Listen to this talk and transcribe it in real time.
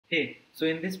Hey, so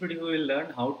in this video we will learn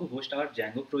how to host our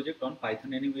Django project on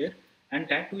PythonAnywhere, and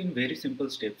that too in very simple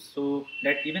steps so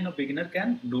that even a beginner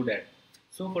can do that.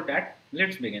 So for that,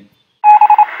 let's begin.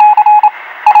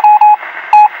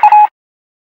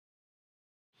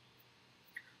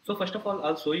 So first of all,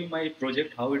 I'll show you my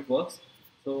project, how it works.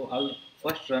 So I'll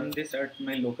first run this at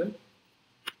my local.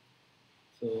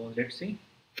 So let's see.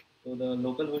 So the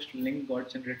localhost link got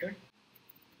generated.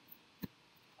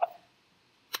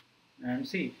 And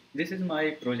see, this is my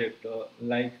project.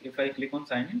 Like if I click on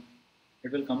sign in,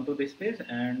 it will come to this page,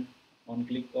 and on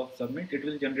click of submit, it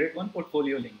will generate one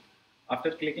portfolio link. After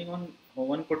clicking on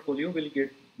one portfolio will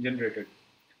get generated.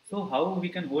 So how we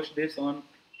can host this on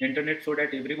internet so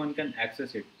that everyone can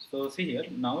access it? So see here,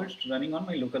 now it's running on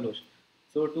my local host.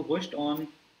 So to host on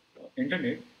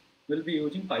internet, we'll be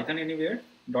using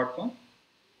pythonanywhere.com,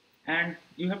 and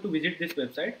you have to visit this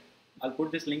website. I'll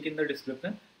put this link in the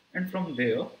description, and from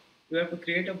there you have to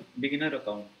create a beginner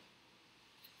account.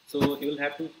 So you will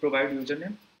have to provide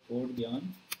username, code Gyan,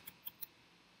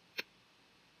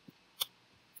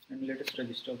 and let us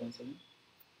register once again.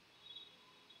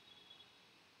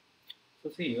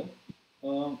 So see here,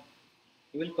 you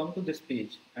will come to this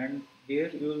page, and here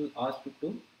you will ask you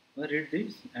to read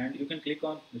this, and you can click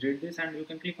on read this, and you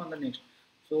can click on the next.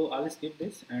 So I'll skip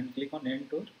this and click on end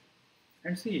tour.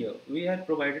 And see here, we are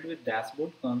provided with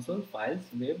dashboard, console, files,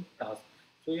 web, task.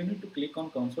 So you need to click on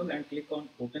console and click on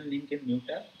open link in new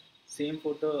tab. Same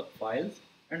for the files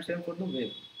and same for the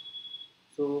web.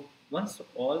 So once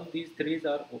all these three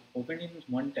are open in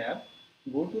one tab,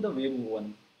 go to the web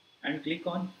one and click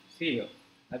on, see here,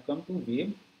 I come to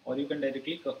web, or you can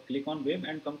directly click on web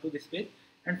and come to this page.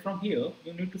 And from here,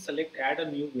 you need to select add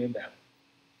a new web app.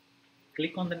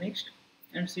 Click on the next,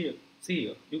 and see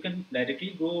here, you can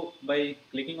directly go by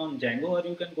clicking on Django, or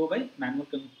you can go by manual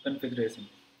configuration.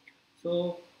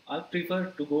 So I'll prefer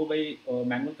to go by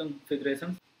manual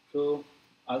configuration. So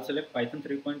I'll select Python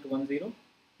 3.10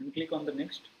 and click on the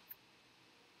next.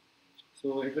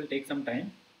 So it will take some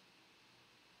time.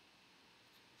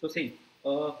 So see,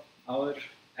 our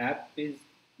app is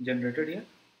generated here.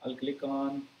 I'll click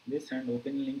on this and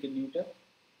open link in new tab.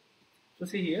 So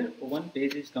see here, one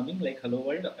page is coming like hello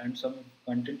world and some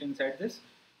content inside this.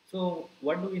 So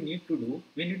what do we need to do?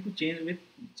 We need to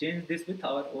change this with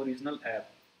our original app.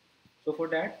 So for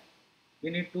that, we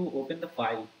need to open the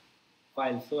file.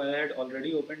 So I had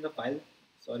already opened the file.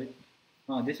 Sorry,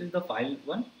 this is the file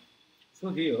one. So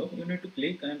here you need to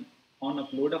click on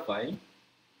upload a file.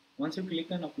 Once you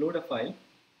click on upload a file,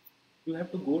 you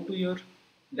have to go to your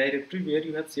directory where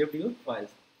you have saved your files.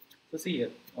 So see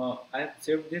here, I have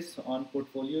saved this on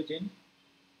portfolio chain.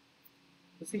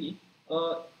 So see,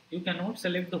 you cannot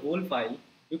select the whole file.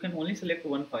 You can only select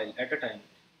one file at a time.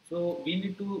 So we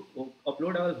need to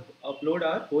upload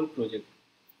our whole project.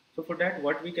 So for that,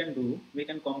 what we can do, we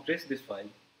can compress this file.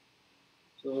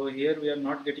 So here we are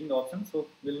not getting the option. So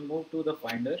we'll move to the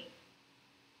Finder,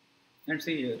 and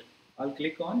see here, I'll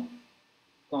click on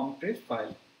compress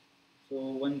file. So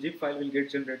one zip file will get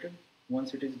generated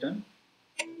once it is done.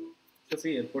 So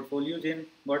see here, portfolio gen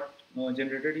got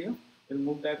generated here. We'll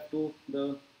move back to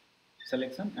the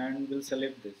selection and we'll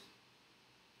select this.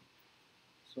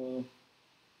 So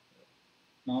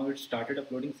now it started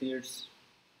uploading. See, it's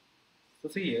so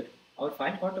see here, our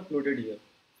file got uploaded here.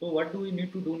 So what do we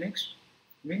need to do next?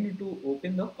 We need to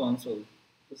open the console.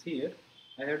 So see here,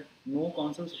 I had no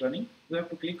consoles running. You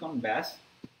have to click on bash.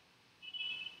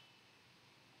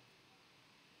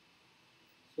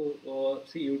 So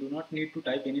see, you do not need to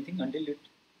type anything until it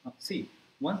see,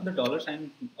 once the dollar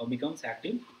sign becomes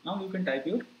active, now you can type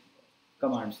your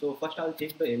command. So first I'll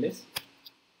check the ls.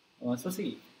 So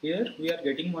see, here we are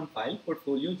getting one file,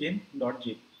 portfolio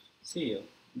gen.zip. See here,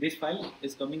 this file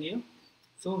is coming here.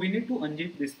 So we need to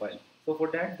unzip this file. So for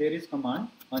that, there is command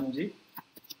unzip,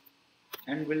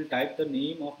 and we'll type the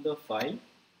name of the file.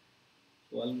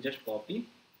 So I'll just copy,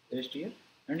 paste here,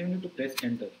 and you need to press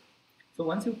enter. So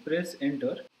once you press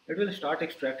enter, it will start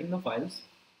extracting the files.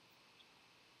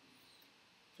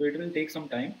 So it will take some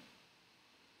time.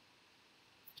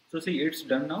 So see, it's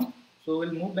done now. So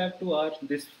we'll move back to our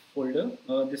this folder,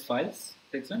 this files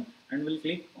section, and we'll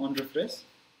click on refresh.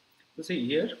 So see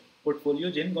here, portfolio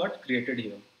gen got created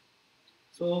here.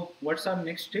 So what's our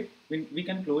next step? We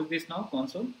can close this now,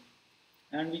 console,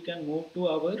 and we can move to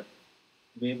our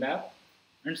web app,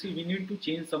 and see, we need to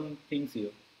change some things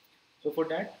here. So for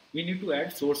that, we need to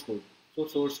add source code. So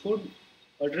source code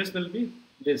address will be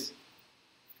this.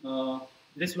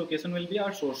 This location will be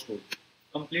our source code.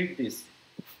 Complete this.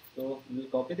 So we'll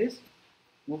copy this,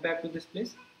 move back to this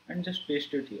place, and just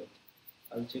paste it here.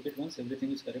 I'll check it once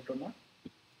everything is correct or not.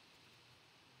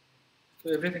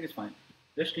 So everything is fine.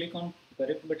 Just click on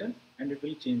correct button and it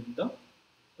will change the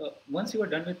once you are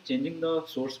done with changing the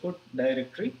source code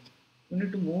directory, you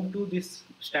need to move to this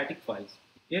static files.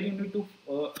 Here you need to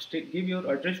give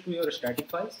your address to your static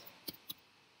files.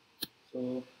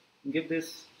 So give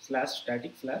this slash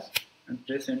static slash and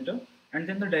press enter, and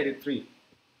then the directory.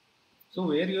 So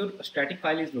where your static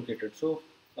file is located. So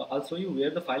I'll show you where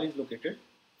the file is located.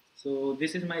 So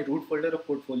this is my root folder of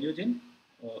portfolio gen.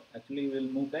 Actually we'll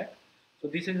move back. So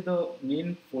this is the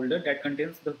main folder that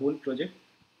contains the whole project.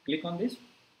 Click on this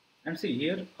and see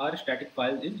here our static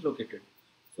file is located.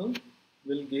 So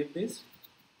we'll give this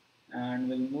and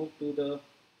we'll move to the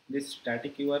this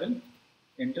static URL,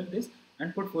 enter this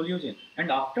and portfolio gen,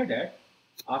 and after that,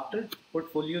 after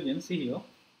portfolio gen, see here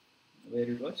where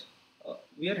it was,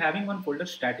 we are having one folder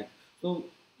static. So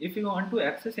if you want to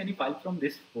access any file from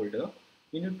this folder,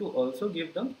 we need to also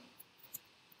give the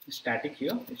static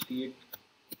here, st8,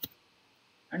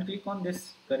 and click on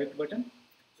this correct button.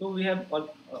 So we have all,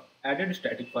 added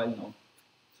static file now.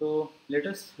 So let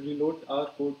us reload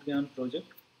our CodeGyan project.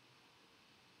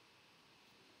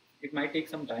 It might take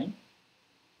some time.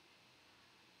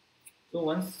 So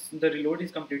once the reload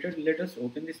is completed, let us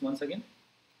open this once again.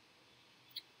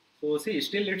 So see,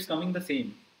 still it's coming the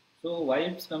same. So why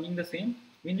it's coming the same?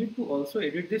 We need to also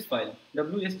edit this file,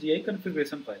 WSGI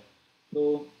configuration file.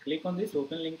 So click on this,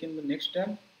 open link in the next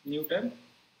tab, new tab,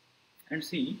 and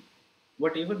see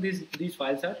whatever these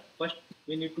files are. First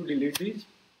we need to delete these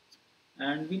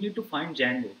and we need to find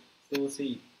Django. So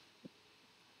see,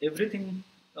 everything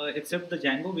except the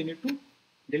Django we need to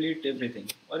delete everything,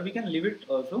 or we can leave it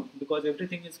also because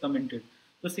everything is commented.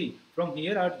 So see, from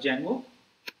here our Django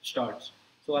starts.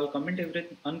 So I'll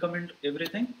uncomment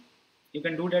everything. You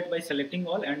can do that by selecting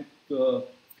all and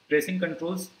pressing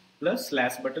Ctrl plus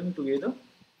slash button together.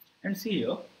 And see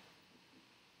here,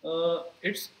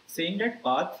 it's saying that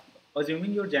path,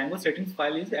 assuming your Django settings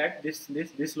file is at this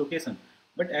location.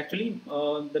 But actually,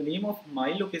 the name of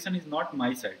my location is not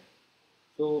my site.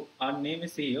 So our name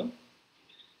is here.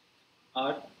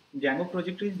 Our Django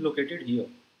project is located here.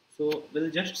 So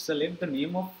we'll just select the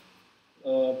name of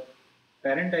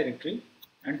parent directory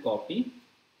and copy,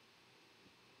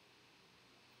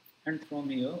 and from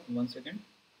here once again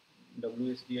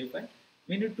WSGI file,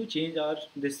 we need to change our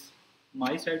this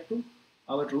my site to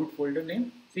our root folder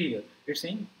name. See here, it's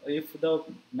saying if the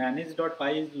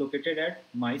manage.py is located at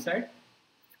my site,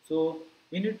 so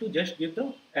we need to just give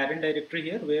the parent directory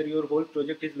here where your whole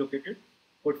project is located,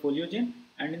 portfolio gen,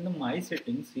 and in the my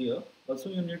settings here also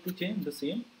you need to change the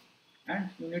same and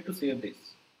you need to save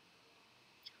this.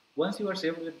 Once you are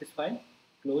saved with this file,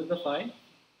 close the file.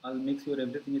 I'll make sure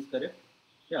everything is correct.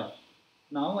 Yeah,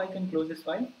 now I can close this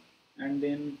file and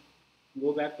then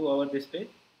go back to our this page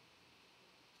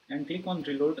and click on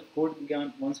reload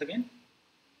CodeGyan once again.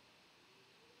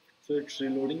 So it's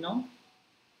reloading now.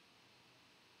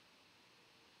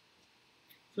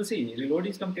 So see, reload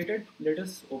is completed. Let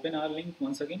us open our link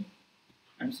once again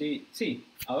and see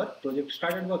our project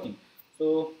started working.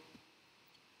 So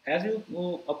as you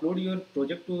upload your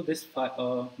project to this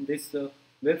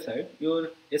website, your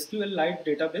SQLite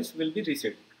database will be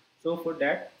reset. So for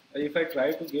that, if I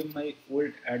try to give my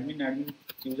old admin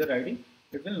user ID,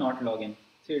 it will not log in.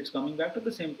 See, it's coming back to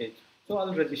the same page. So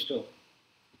I'll register.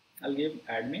 I'll give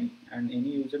admin and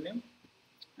any username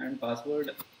and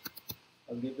password.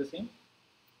 I'll give the same.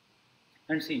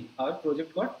 And see, our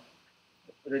project got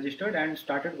registered and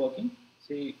started working.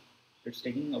 See, it's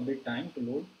taking a bit time to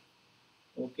load.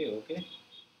 Okay.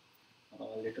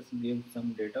 Let us give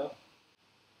some data.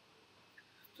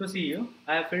 So see here,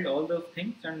 I have filled all the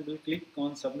things and will click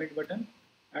on submit button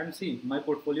and see my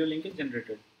portfolio link is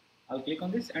generated. I'll click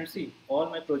on this and see all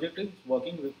my project is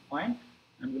working fine,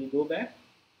 and we'll go back,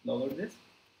 log out this.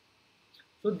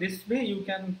 So this way you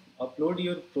can upload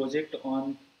your project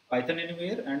on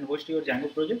PythonAnywhere and host your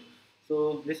Django project.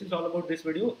 So this is all about this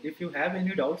video. If you have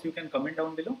any doubts, you can comment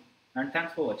down below, and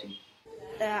thanks for watching.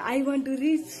 I want to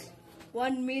reach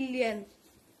 1 million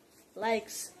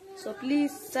likes. So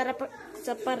please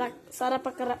sarapakarai.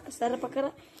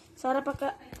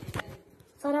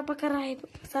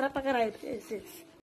 Yes.